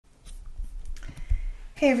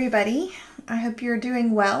Hey everybody, I hope you're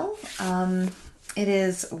doing well. It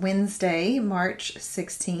is Wednesday, March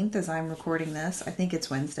 16th as I'm recording this. I think it's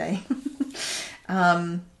Wednesday.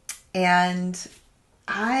 um, and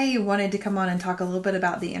I wanted to come on and talk a little bit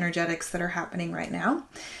about the energetics that are happening right now.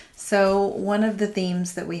 So one of the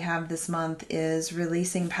themes that we have this month is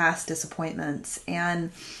releasing past disappointments.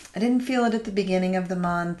 And I didn't feel it at the beginning of the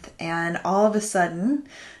month, and all of a sudden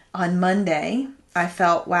on Monday, I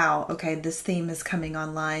felt, wow, okay, this theme is coming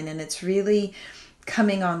online, and it's really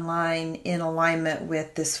coming online in alignment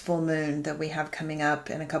with this full moon that we have coming up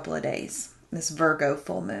in a couple of days, this Virgo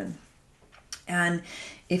full moon. And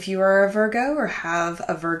if you are a Virgo or have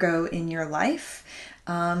a Virgo in your life,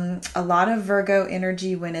 a lot of Virgo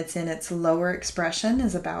energy when it's in its lower expression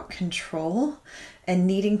is about control and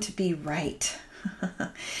needing to be right.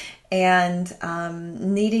 And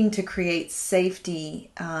needing to create safety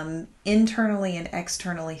internally and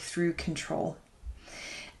externally through control.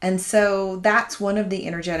 And so that's one of the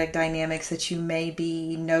energetic dynamics that you may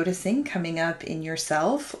be noticing coming up in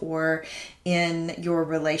yourself or in your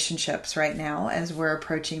relationships right now as we're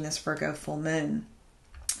approaching this Virgo full moon.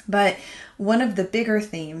 But one of the bigger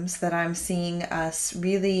themes that I'm seeing us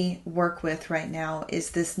really work with right now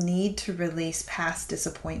is this need to release past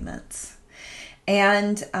disappointments.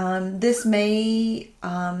 And this may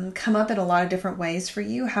come up in a lot of different ways for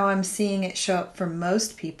you. How I'm seeing it show up for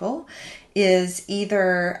most people is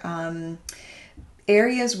either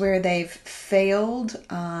areas where they've failed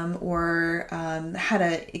or had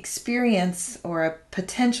an experience or a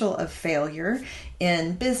potential of failure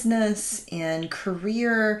in business, in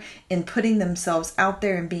career, in putting themselves out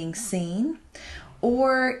there and being seen,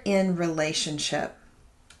 or in relationship.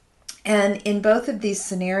 And in both of these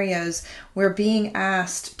scenarios, we're being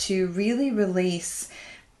asked to really release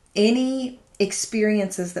any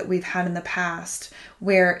experiences that we've had in the past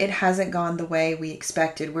where it hasn't gone the way we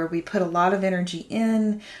expected, where we put a lot of energy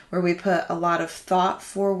in, where we put a lot of thought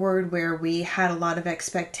forward, where we had a lot of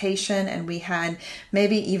expectation and we had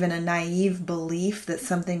maybe even a naive belief that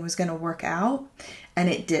something was going to work out and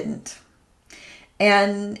it didn't.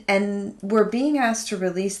 And we're being asked to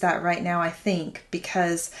release that right now, I think,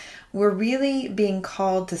 because we're really being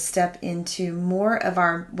called to step into more of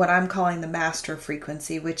our, what I'm calling the master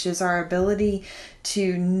frequency, which is our ability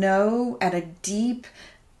to know at a deep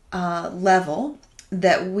level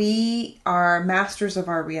that we are masters of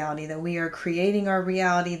our reality, that we are creating our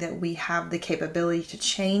reality, that we have the capability to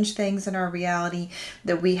change things in our reality,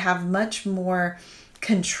 that we have much more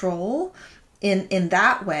control in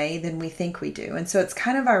that way than we think we do. And so it's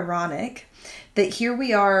kind of ironic that here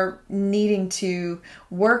we are needing to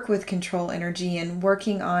work with control energy and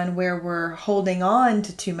working on where we're holding on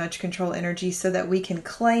to too much control energy so that we can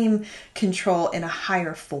claim control in a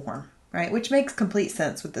higher form, right? Which makes complete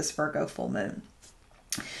sense with this Virgo full moon.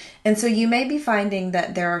 And so you may be finding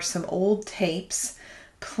that there are some old tapes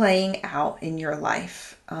playing out in your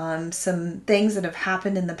life. Some things that have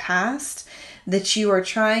happened in the past that you are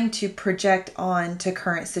trying to project on to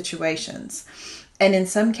current situations. And in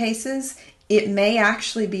some cases, it may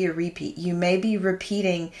actually be a repeat. You may be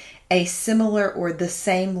repeating a similar or the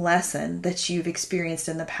same lesson that you've experienced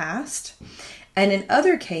in the past. And in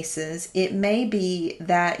other cases, it may be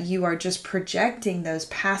that you are just projecting those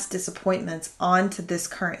past disappointments onto this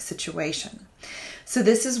current situation. So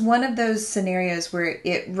this is one of those scenarios where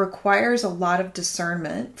it requires a lot of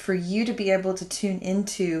discernment for you to be able to tune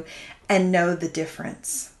into and know the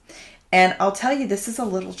difference. And I'll tell you, this is a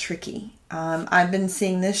little tricky. I've been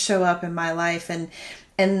seeing this show up in my life,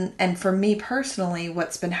 and for me personally,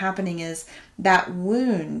 what's been happening is that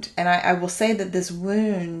wound, and I will say that this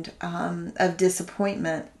wound of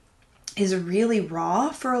disappointment is really raw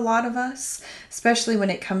for a lot of us, especially when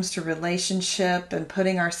it comes to relationship and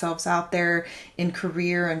putting ourselves out there in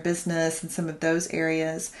career and business and some of those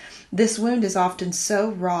areas. This wound is often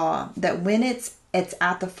so raw that when it's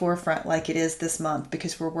at the forefront like it is this month,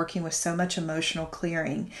 because we're working with so much emotional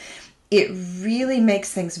clearing, it really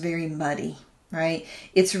makes things very muddy, right?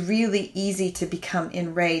 It's really easy to become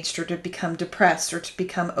enraged or to become depressed or to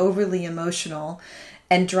become overly emotional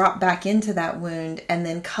and drop back into that wound and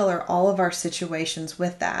then color all of our situations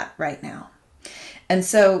with that right now. And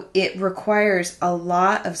so it requires a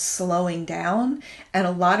lot of slowing down and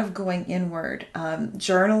a lot of going inward,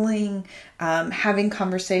 journaling, having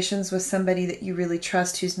conversations with somebody that you really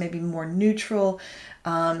trust who's maybe more neutral,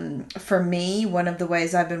 For me, one of the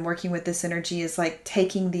ways I've been working with this energy is like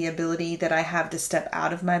taking the ability that I have to step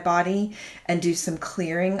out of my body and do some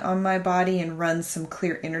clearing on my body and run some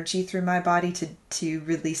clear energy through my body to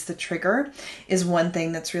release the trigger is one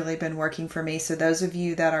thing that's really been working for me. So those of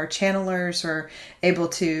you that are channelers or able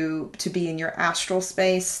to be in your astral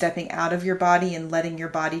space, stepping out of your body and letting your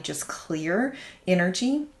body just clear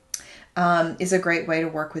energy, is a great way to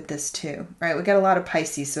work with this too, right? We got a lot of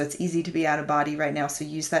Pisces, so it's easy to be out of body right now. So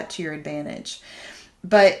use that to your advantage,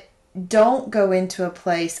 but don't go into a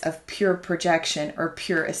place of pure projection or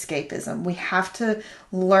pure escapism. We have to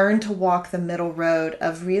learn to walk the middle road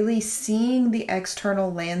of really seeing the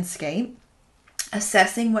external landscape,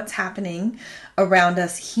 assessing what's happening around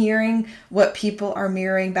us, hearing what people are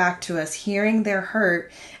mirroring back to us, hearing their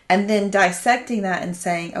hurt, and then dissecting that and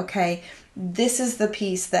saying, okay, this is the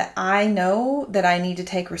piece that I know that I need to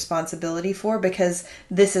take responsibility for because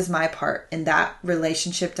this is my part in that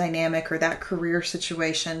relationship dynamic or that career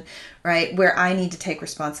situation, right? Where I need to take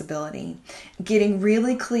responsibility. Getting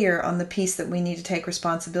really clear on the piece that we need to take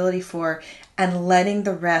responsibility for and letting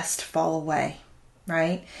the rest fall away,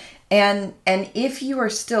 right? And if you are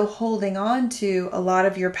still holding on to a lot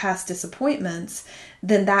of your past disappointments,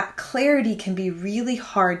 then that clarity can be really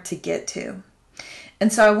hard to get to.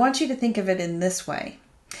 And so I want you to think of it in this way.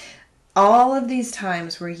 All of these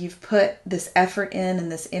times where you've put this effort in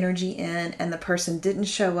and this energy in and the person didn't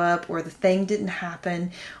show up or the thing didn't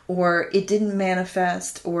happen or it didn't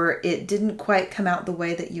manifest or it didn't quite come out the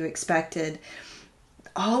way that you expected,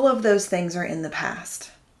 all of those things are in the past.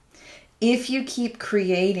 If you keep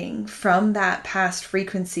creating from that past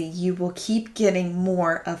frequency, you will keep getting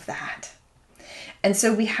more of that. And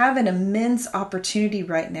so we have an immense opportunity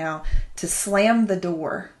right now to slam the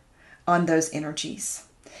door on those energies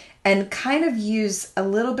and kind of use a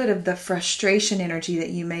little bit of the frustration energy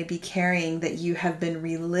that you may be carrying, that you have been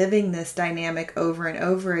reliving this dynamic over and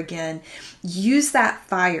over again. Use that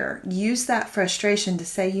fire, use that frustration to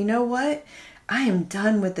say, you know what? I am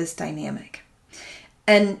done with this dynamic.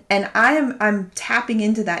 And I'm tapping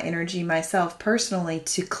into that energy myself personally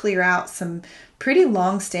to clear out some pretty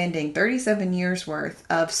long-standing 37 years worth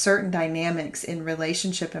of certain dynamics in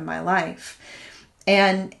relationship in my life.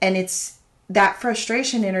 And it's that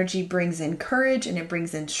frustration energy brings in courage and it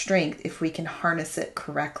brings in strength if we can harness it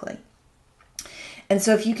correctly. And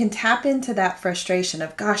so if you can tap into that frustration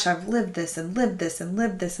of, gosh, I've lived this and lived this and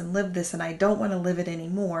lived this and lived this and I don't want to live it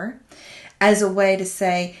anymore, as a way to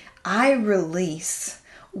say, I release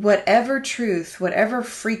whatever truth, whatever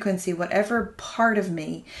frequency, whatever part of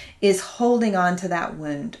me is holding on to that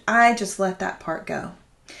wound. I just let that part go.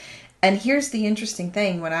 And here's the interesting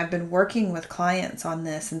thing, when I've been working with clients on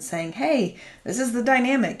this and saying, hey, this is the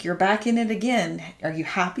dynamic, you're back in it again. Are you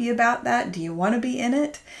happy about that? Do you want to be in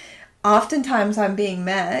it? Oftentimes I'm being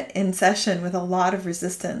met in session with a lot of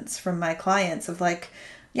resistance from my clients of like,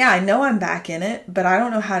 yeah, I know I'm back in it, but I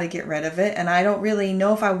don't know how to get rid of it. And I don't really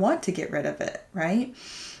know if I want to get rid of it, right?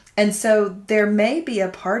 And so there may be a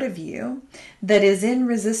part of you that is in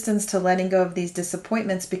resistance to letting go of these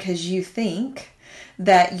disappointments because you think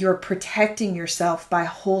that you're protecting yourself by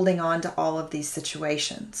holding on to all of these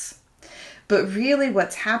situations. But really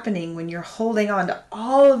what's happening when you're holding on to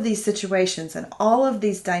all of these situations and all of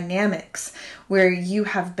these dynamics where you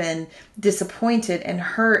have been disappointed and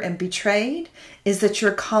hurt and betrayed is that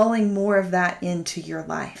you're calling more of that into your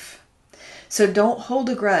life. So don't hold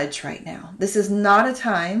a grudge right now. This is not a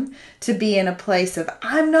time to be in a place of,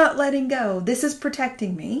 I'm not letting go. This is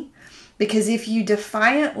protecting me. Because if you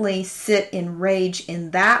defiantly sit in rage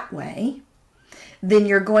in that way, then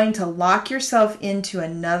you're going to lock yourself into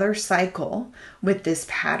another cycle with this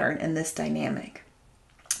pattern and this dynamic.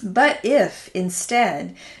 But if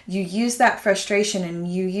instead you use that frustration and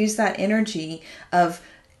you use that energy of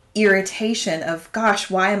irritation of, gosh,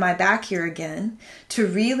 why am I back here again? To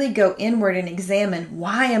really go inward and examine,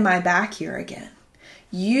 why am I back here again?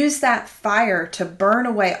 Use that fire to burn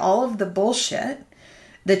away all of the bullshit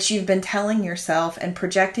that you've been telling yourself and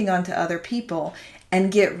projecting onto other people,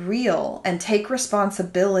 and get real and take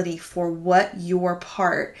responsibility for what your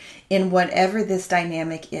part in whatever this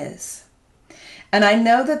dynamic is. And I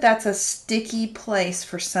know that that's a sticky place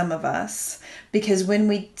for some of us, because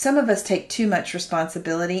some of us take too much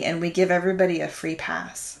responsibility and we give everybody a free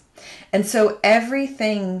pass. And so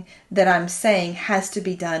everything that I'm saying has to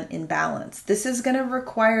be done in balance. This is going to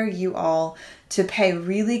require you all to pay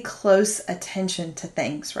really close attention to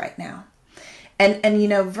things right now. And you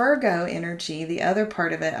know, Virgo energy, the other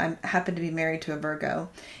part of it, I happen to be married to a Virgo,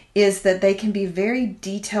 is that they can be very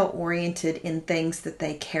detail oriented in things that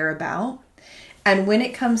they care about. And when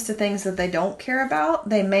it comes to things that they don't care about,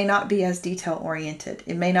 they may not be as detail oriented.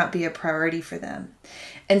 It may not be a priority for them.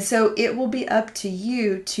 And so it will be up to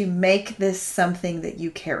you to make this something that you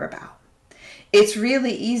care about. It's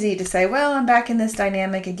really easy to say, well, I'm back in this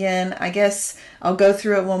dynamic again. I guess I'll go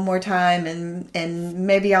through it one more time and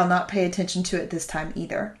maybe I'll not pay attention to it this time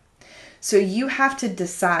either. So you have to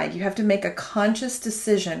decide, you have to make a conscious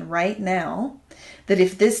decision right now that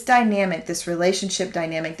if this dynamic, this relationship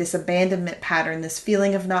dynamic, this abandonment pattern, this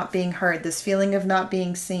feeling of not being heard, this feeling of not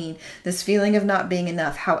being seen, this feeling of not being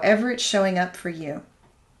enough, however it's showing up for you,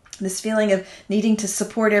 this feeling of needing to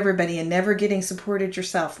support everybody and never getting supported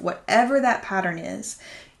yourself, whatever that pattern is,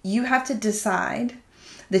 you have to decide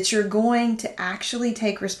that you're going to actually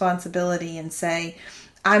take responsibility and say,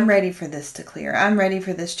 I'm ready for this to clear. I'm ready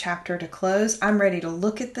for this chapter to close. I'm ready to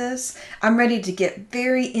look at this. I'm ready to get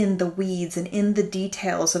very in the weeds and in the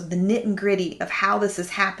details of the nit and gritty of how this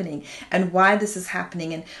is happening and why this is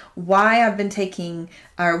happening and why I've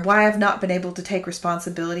not been able to take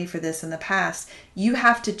responsibility for this in the past. You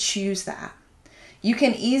have to choose that. You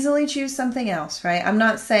can easily choose something else, right? I'm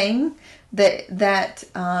not saying that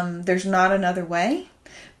there's not another way.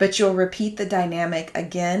 But you'll repeat the dynamic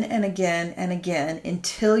again and again and again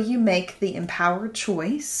until you make the empowered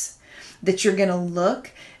choice that you're going to look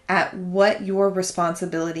at what your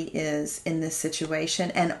responsibility is in this situation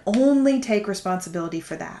and only take responsibility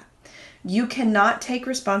for that. You cannot take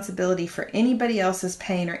responsibility for anybody else's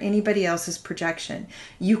pain or anybody else's projection.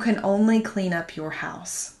 You can only clean up your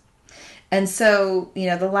house. And so,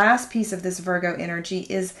 the last piece of this Virgo energy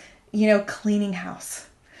is, cleaning house.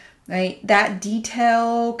 Right? That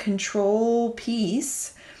detail control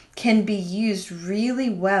piece can be used really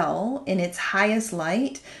well in its highest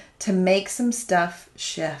light to make some stuff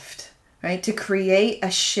shift, right? To create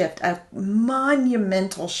a shift, a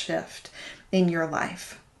monumental shift in your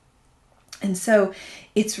life. And so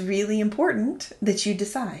it's really important that you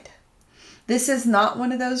decide. This is not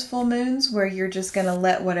one of those full moons where you're just going to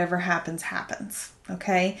let whatever happens.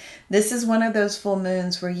 Okay? This is one of those full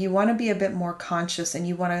moons where you want to be a bit more conscious and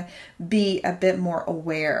you want to be a bit more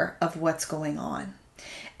aware of what's going on.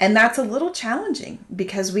 And that's a little challenging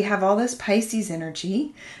because we have all this Pisces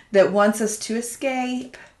energy that wants us to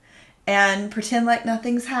escape and pretend like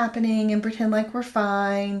nothing's happening and pretend like we're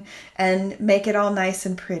fine and make it all nice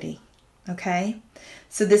and pretty. Okay?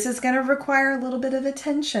 So this is going to require a little bit of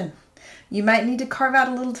attention. You might need to carve out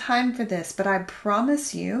a little time for this, but I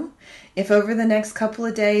promise you, if over the next couple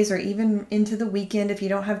of days or even into the weekend, if you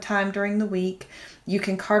don't have time during the week, you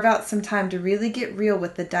can carve out some time to really get real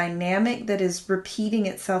with the dynamic that is repeating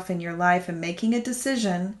itself in your life and making a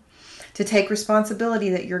decision to take responsibility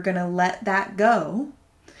that you're going to let that go,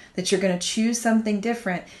 that you're going to choose something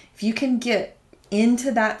different. If you can get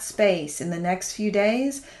into that space in the next few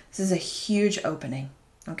days, this is a huge opening.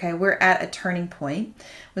 Okay, we're at a turning point.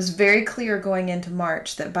 It was very clear going into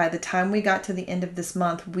March that by the time we got to the end of this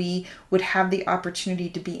month, we would have the opportunity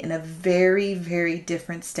to be in a very, very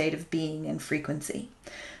different state of being and frequency.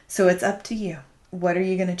 So it's up to you. What are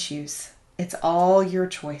you going to choose? It's all your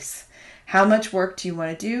choice. How much work do you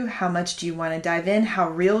want to do? How much do you want to dive in? How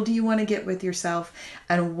real do you want to get with yourself?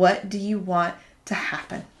 And what do you want to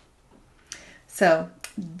happen? So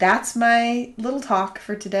that's my little talk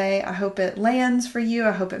for today. I hope it lands for you.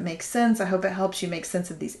 I hope it makes sense. I hope it helps you make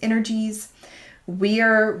sense of these energies. We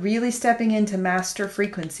are really stepping into master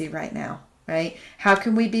frequency right now, right? How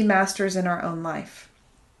can we be masters in our own life?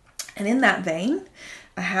 And in that vein,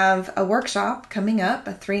 I have a workshop coming up,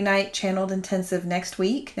 a 3-night channeled intensive next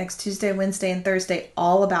week, next Tuesday, Wednesday, and Thursday,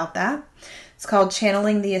 all about that. It's called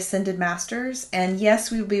Channeling the Ascended Masters. And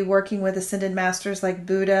yes, we'll be working with Ascended Masters like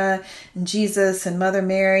Buddha and Jesus and Mother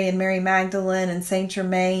Mary and Mary Magdalene and Saint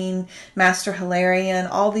Germain, Master Hilarion,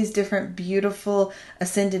 all these different beautiful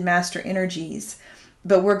Ascended Master energies.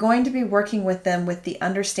 But we're going to be working with them with the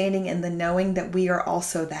understanding and the knowing that we are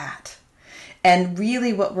also that. And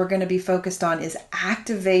really what we're going to be focused on is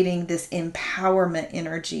activating this empowerment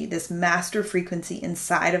energy, this master frequency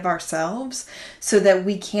inside of ourselves so that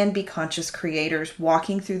we can be conscious creators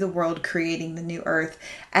walking through the world, creating the new earth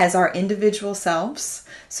as our individual selves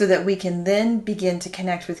so that we can then begin to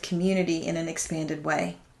connect with community in an expanded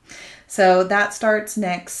way. So that starts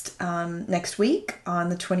next week on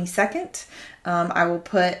the 22nd. I will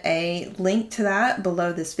put a link to that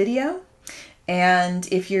below this video. And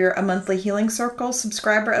if you're a monthly Healing Circle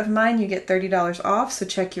subscriber of mine, you get $30 off. So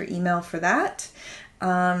check your email for that.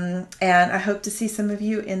 And I hope to see some of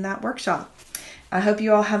you in that workshop. I hope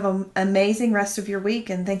you all have an amazing rest of your week.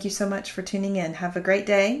 And thank you so much for tuning in. Have a great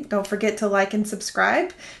day. Don't forget to like and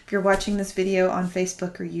subscribe if you're watching this video on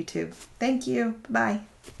Facebook or YouTube. Thank you. Bye.